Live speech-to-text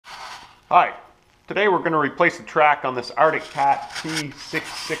Hi, today we're going to replace the track on this Arctic Cat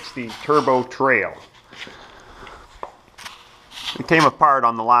T660 Turbo Trail. It came apart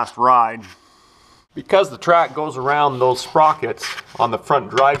on the last ride. Because the track goes around those sprockets on the front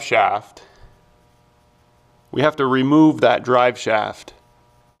drive shaft, we have to remove that drive shaft.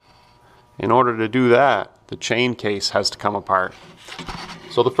 In order to do that, the chain case has to come apart.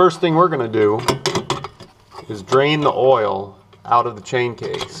 So the first thing we're going to do is drain the oil out of the chain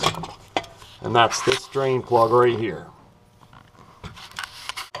case. And that's this drain plug right here.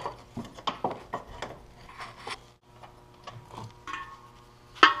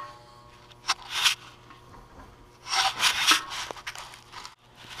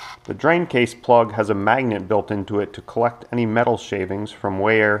 The drain case plug has a magnet built into it to collect any metal shavings from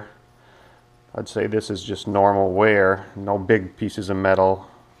wear. I'd say this is just normal wear, no big pieces of metal,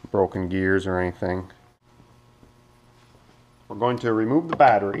 broken gears or anything. We're going to remove the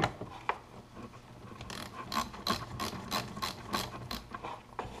battery.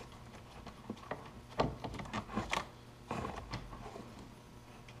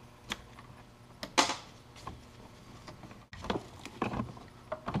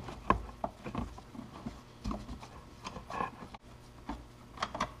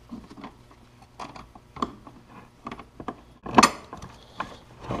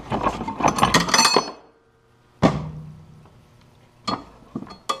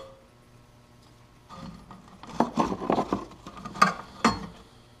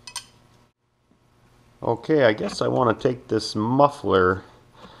 Okay, I guess I want to take this muffler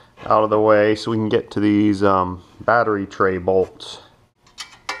out of the way so we can get to these battery tray bolts.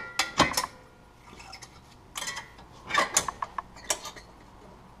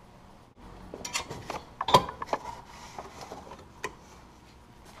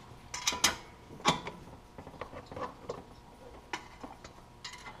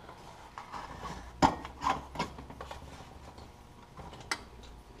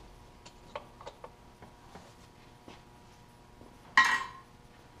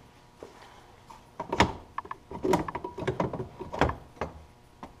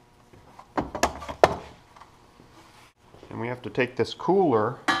 And we have to take this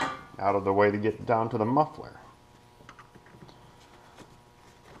cooler out of the way to get down to the muffler.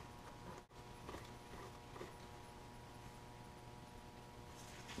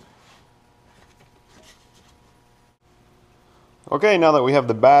 Okay, now that we have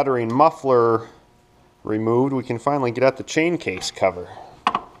the battery and muffler removed, we can finally get at the chain case cover.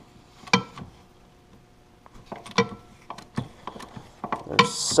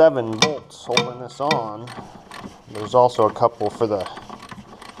 There's 7 bolts holding this on. There's also a couple for the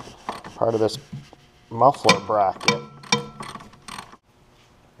part of this muffler bracket.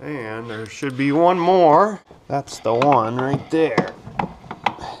 And there should be one more. That's the one right there.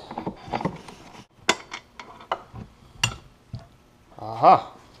 Aha!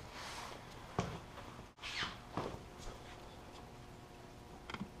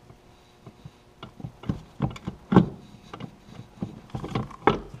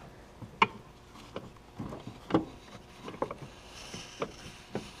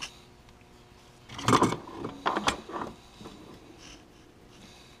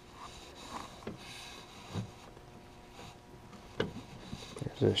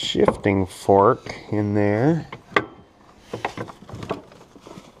 There's a shifting fork in there.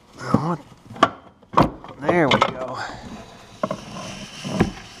 Oh, there we go.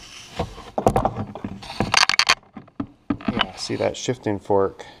 Yeah, see that shifting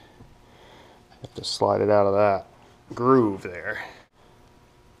fork? Have to slide it out of that groove there.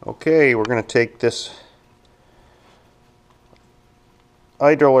 Okay, we're going to take this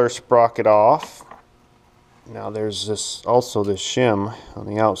idler sprocket off. Now there's this also this shim on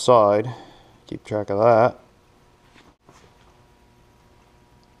the outside. Keep track of that.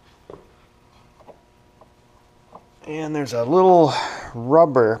 And there's a little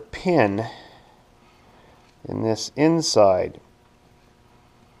rubber pin in this inside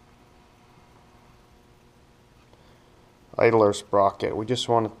idler sprocket. We just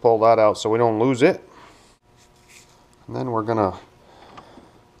want to pull that out so we don't lose it. And then we're going to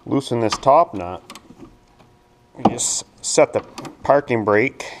loosen this top nut. We just set the parking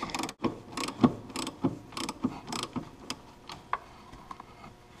brake.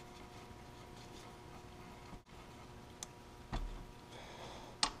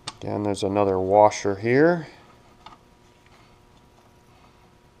 Again, there's another washer here.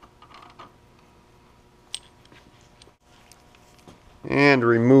 And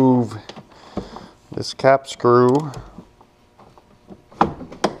remove this cap screw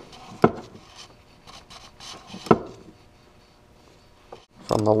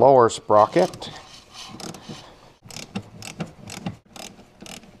from the the lower sprocket.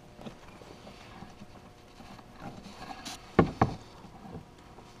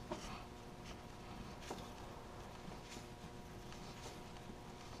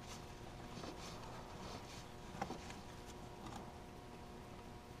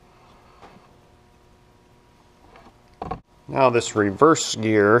 Now this reverse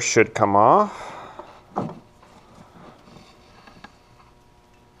gear should come off.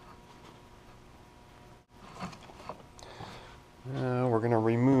 Now we're going to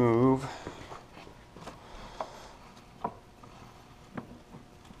remove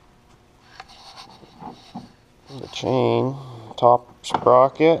the chain, top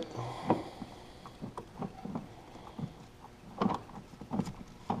sprocket.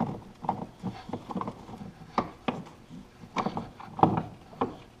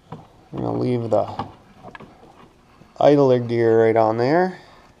 I'm going to leave the idler gear right on there.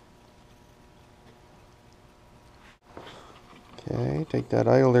 Okay, take that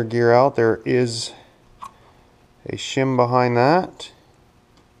idler gear out. There is a shim behind that.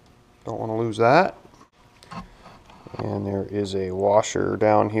 Don't want to lose that. And there is a washer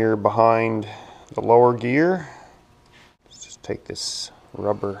down here behind the lower gear. Let's just take this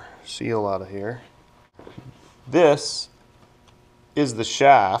rubber seal out of here. This is the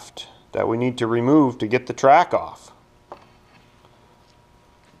shaft that we need to remove to get the track off.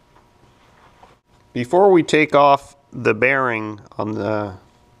 Before we take off the bearing on the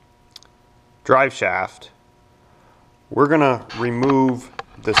drive shaft, we're going to remove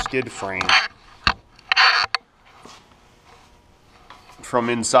the skid frame from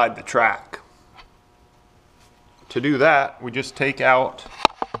inside the track. To do that, we just take out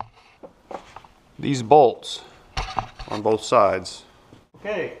these bolts on both sides.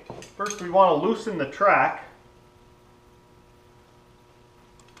 Okay, first we want to loosen the track.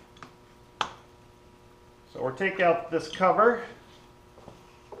 So we'll take out this cover.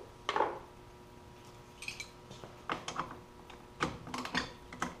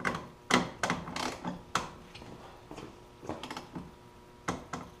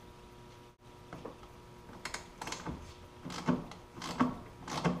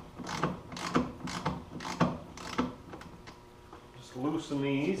 Just loosen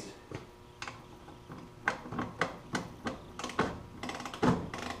these.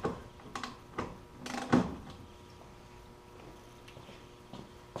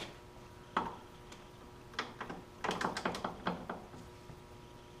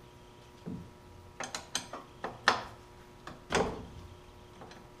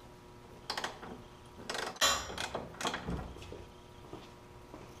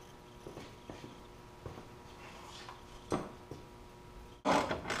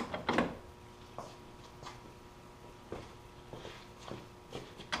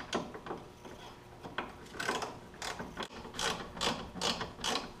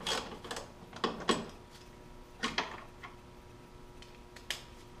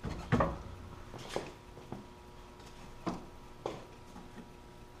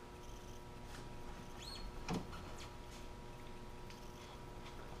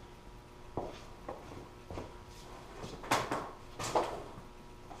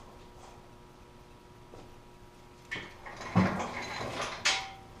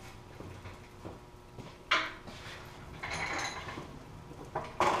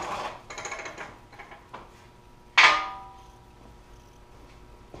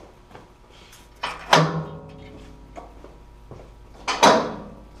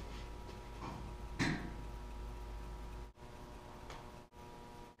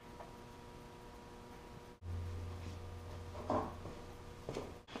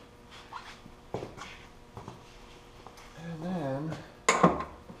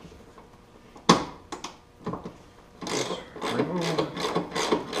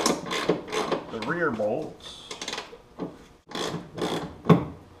 Rear bolts.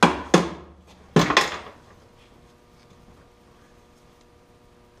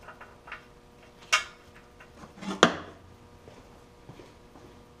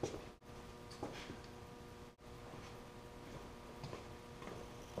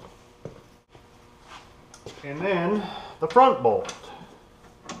 And then the front bolt.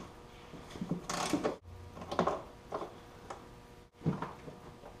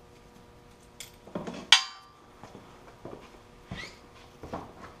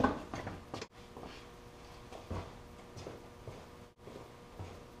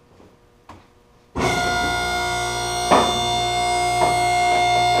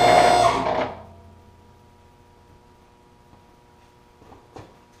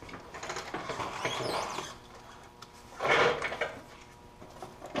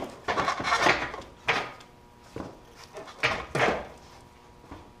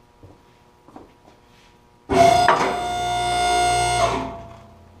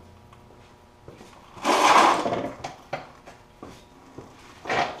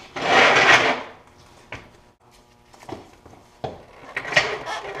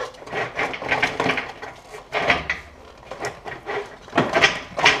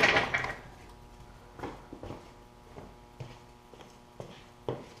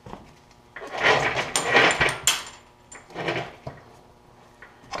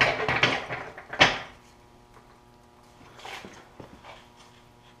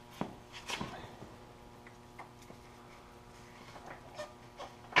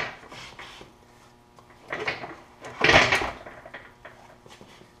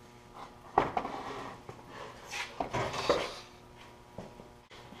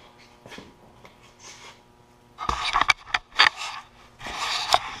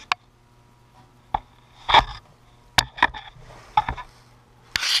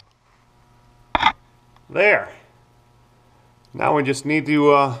 There. Now we just need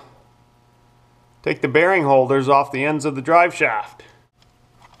to take the bearing holders off the ends of the drive shaft.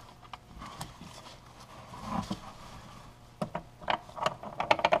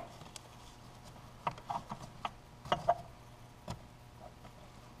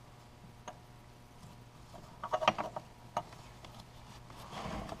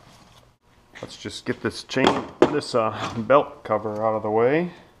 Let's just get this belt cover out of the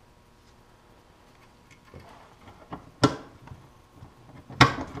way.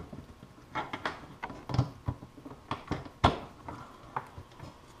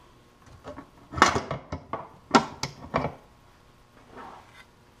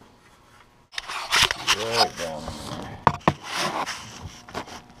 Right down there.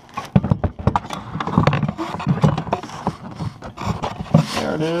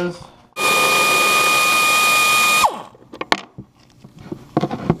 There it is.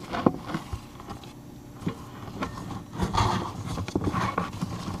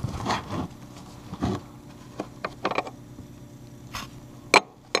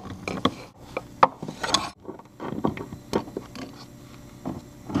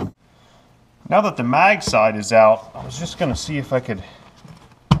 Now that the mag side is out, I was just going to see if I could,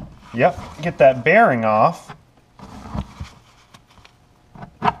 get that bearing off.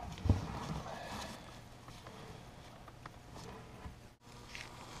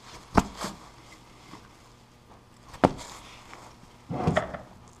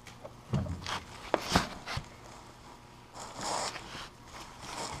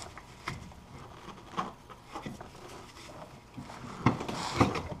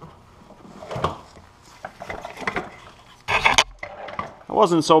 It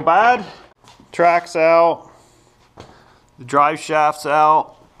wasn't so bad. Track's out, the drive shaft's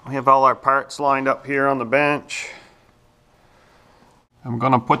out. We have all our parts lined up here on the bench. I'm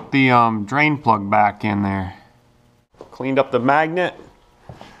gonna put the drain plug back in there. Cleaned up the magnet.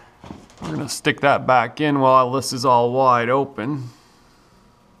 We're gonna stick that back in while this is all wide open.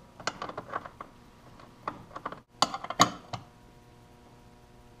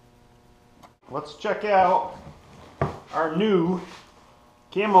 Let's check out our new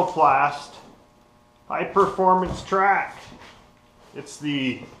Camoplast high performance track. It's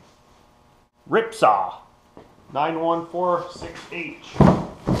the Ripsaw 9146H.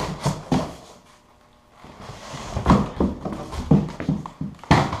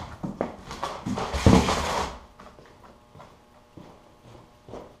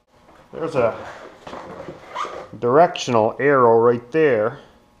 There's a directional arrow right there.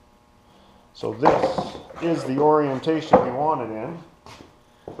 So this is the orientation we want it in.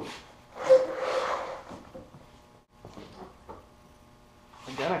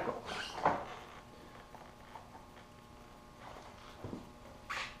 Identical.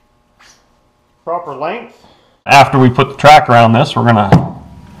 Proper length. After we put the track around this, we're gonna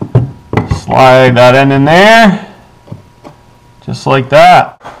slide that end in there, just like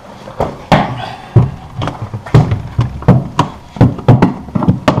that.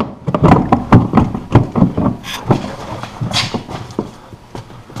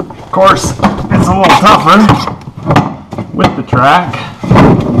 Of course, it's a little tougher with the track.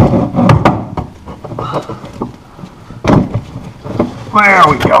 There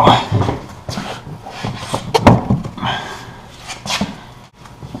we go.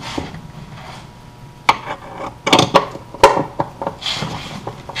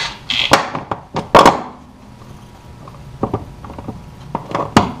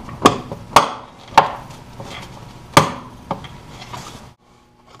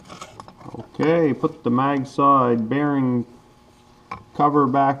 Okay, put the mag side bearing cover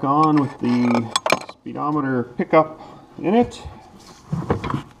back on with the speedometer pickup in it.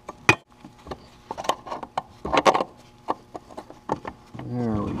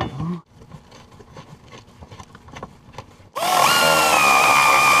 There we go.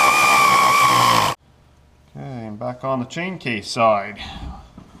 Okay, and back on the chain case side.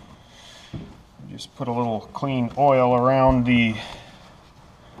 Just put a little clean oil around the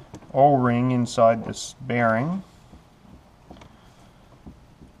O-ring inside this bearing.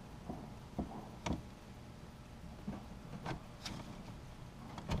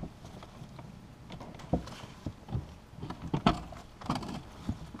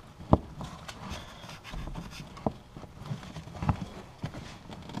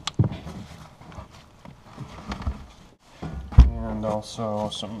 And also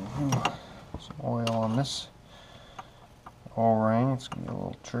some oil on this O-ring. It's going to be a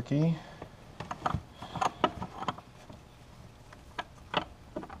little tricky. I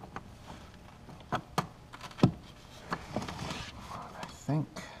think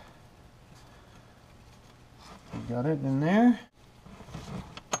Got it in there.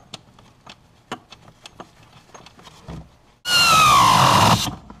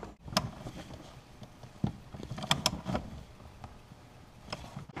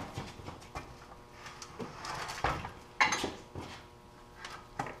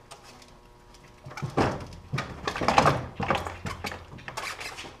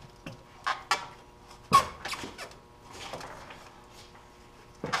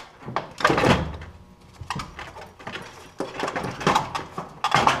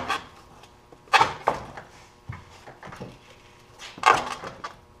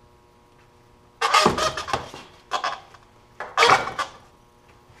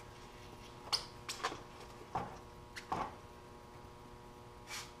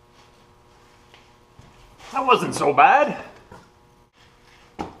 That wasn't so bad.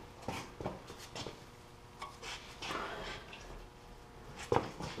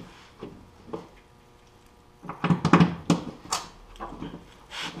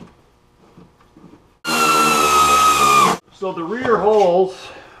 So the rear holes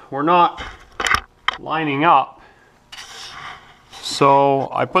were not lining up. So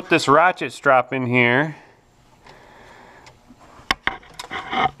I put this ratchet strap in here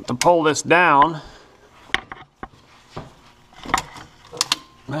to pull this down.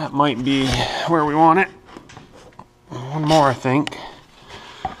 That might be where we want it. One more, I think.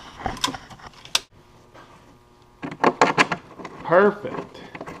 Perfect.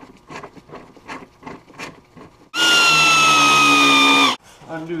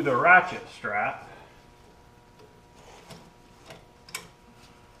 Undo the ratchet strap.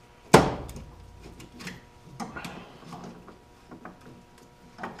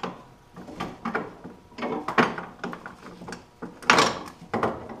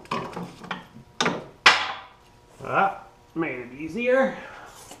 That made it easier.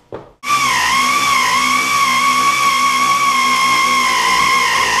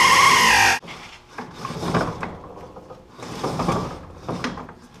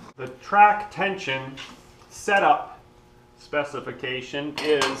 The track tension setup specification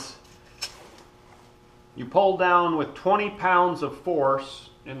is you pull down with 20 pounds of force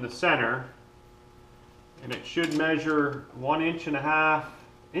in the center, and it should measure 1.5 inches, 1.25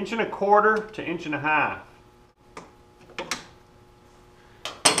 inches to 1.5 inches.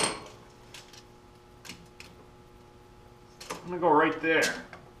 I'm gonna go right there,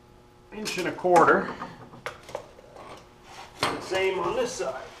 1.25 inches. Same on this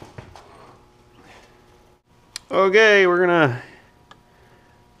side. Okay, we're gonna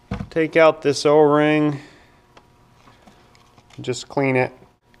take out this O-ring, just clean it.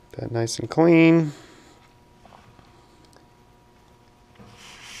 That nice and clean.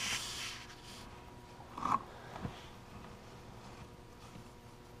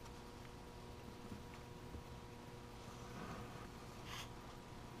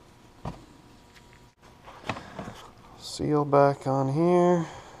 Seal back on here.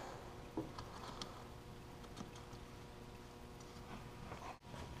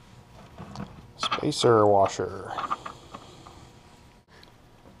 Spacer washer.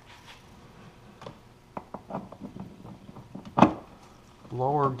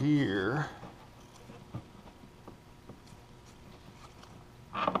 Lower gear.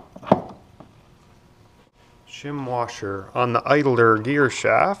 Shim washer on the idler gear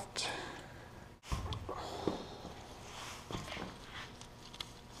shaft.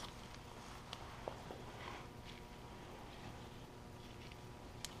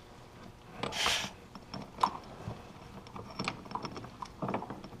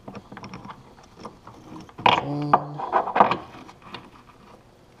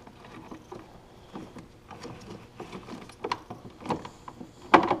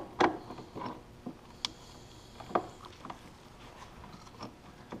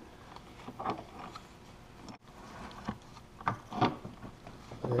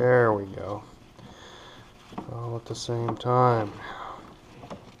 There we go. All at the same time.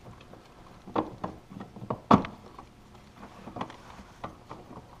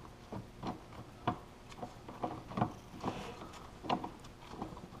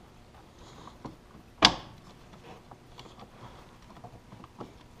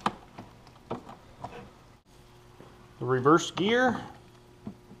 The reverse gear.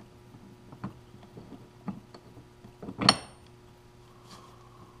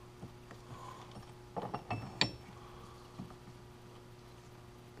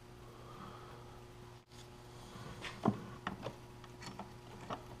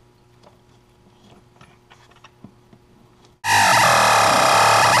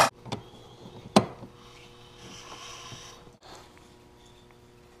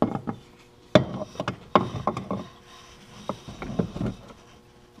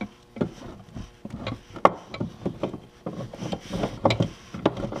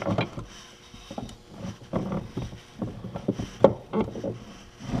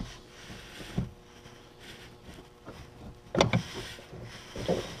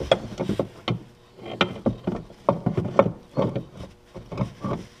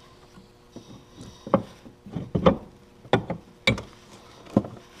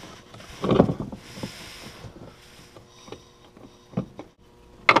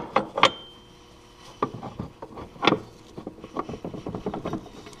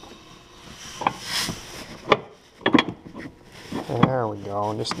 we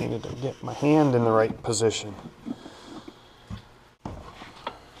go. Just needed to get my hand in the right position.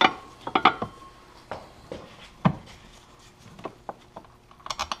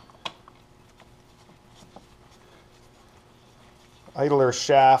 Idler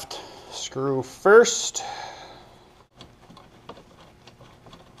shaft screw first.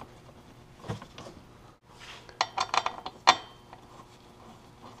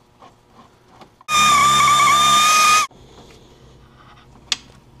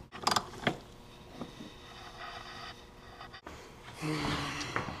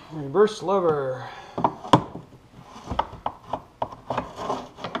 Reverse lever.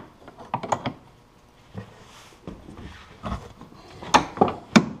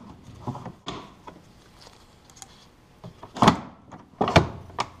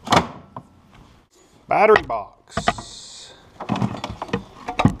 Battery box.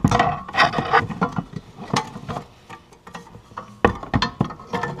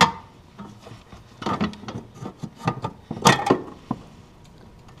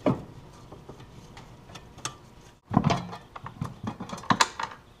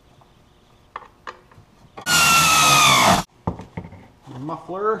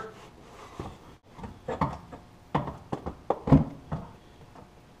 Muffler.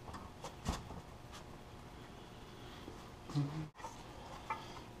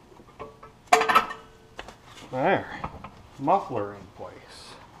 There, muffler in place.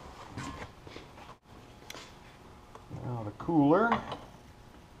 Now the cooler.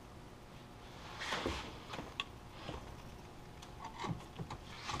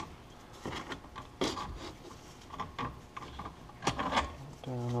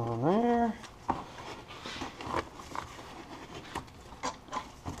 Down on there.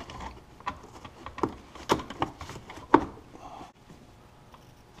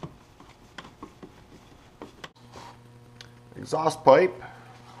 Exhaust pipe.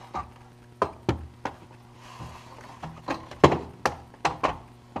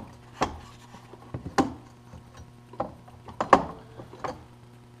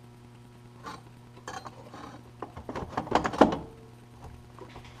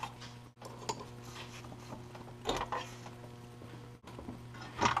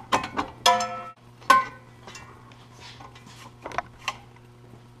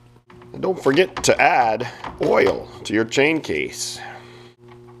 And don't forget to add oil to your chain case.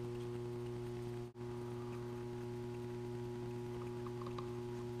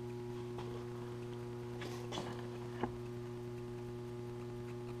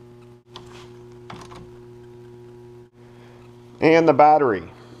 And the battery.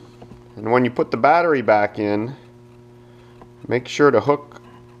 And when you put the battery back in, make sure to hook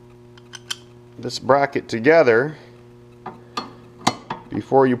this bracket together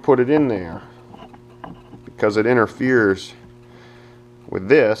before you put it in there, because it interferes with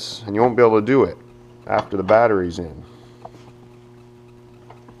this and you won't be able to do it after the battery's in.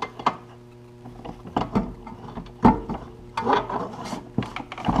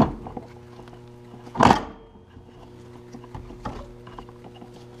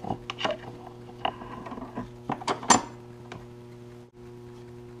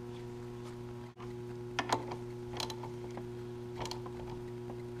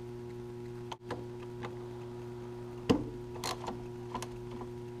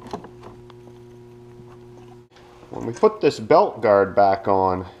 When we put this belt guard back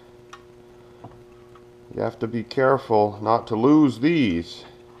on, you have to be careful not to lose these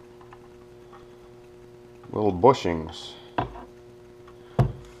little bushings.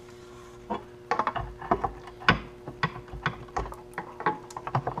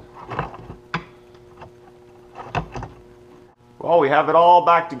 Well, we have it all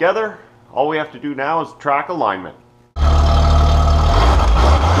back together. All we have to do now is track alignment.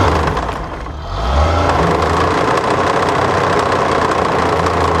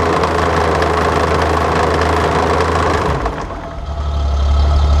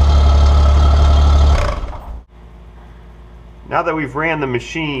 Now that we've ran the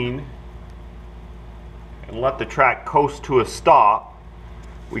machine and let the track coast to a stop,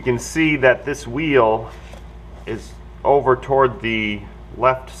 we can see that this wheel is over toward the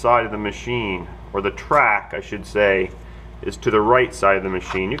left side of the machine, or the track I should say is to the right side of the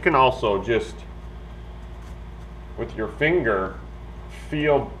machine. You can also just with your finger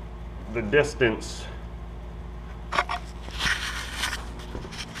feel the distance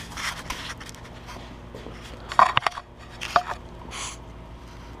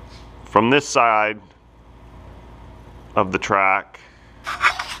from this side of the track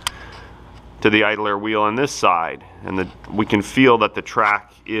to the idler wheel on this side, and we can feel that the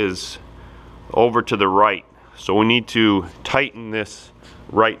track is over to the right. So we need to tighten this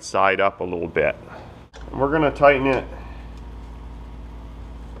right side up a little bit. And we're going to tighten it.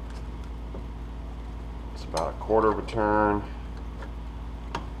 It's about a quarter of a turn,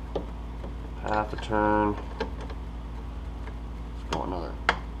 half a turn. Let's go another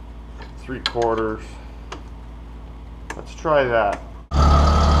 3/4. Let's try that.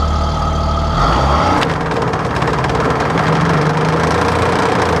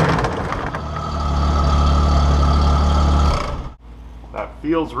 That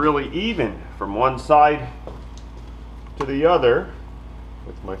feels really even from one side to the other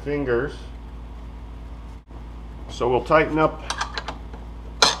with my fingers. So we'll tighten up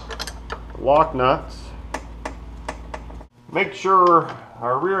the lock nuts. Make sure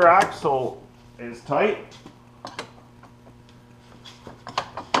our rear axle is tight.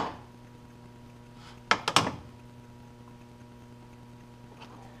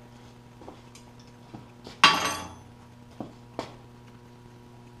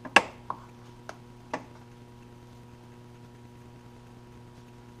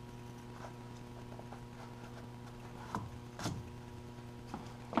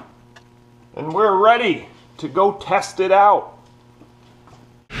 And we're ready to go test it out.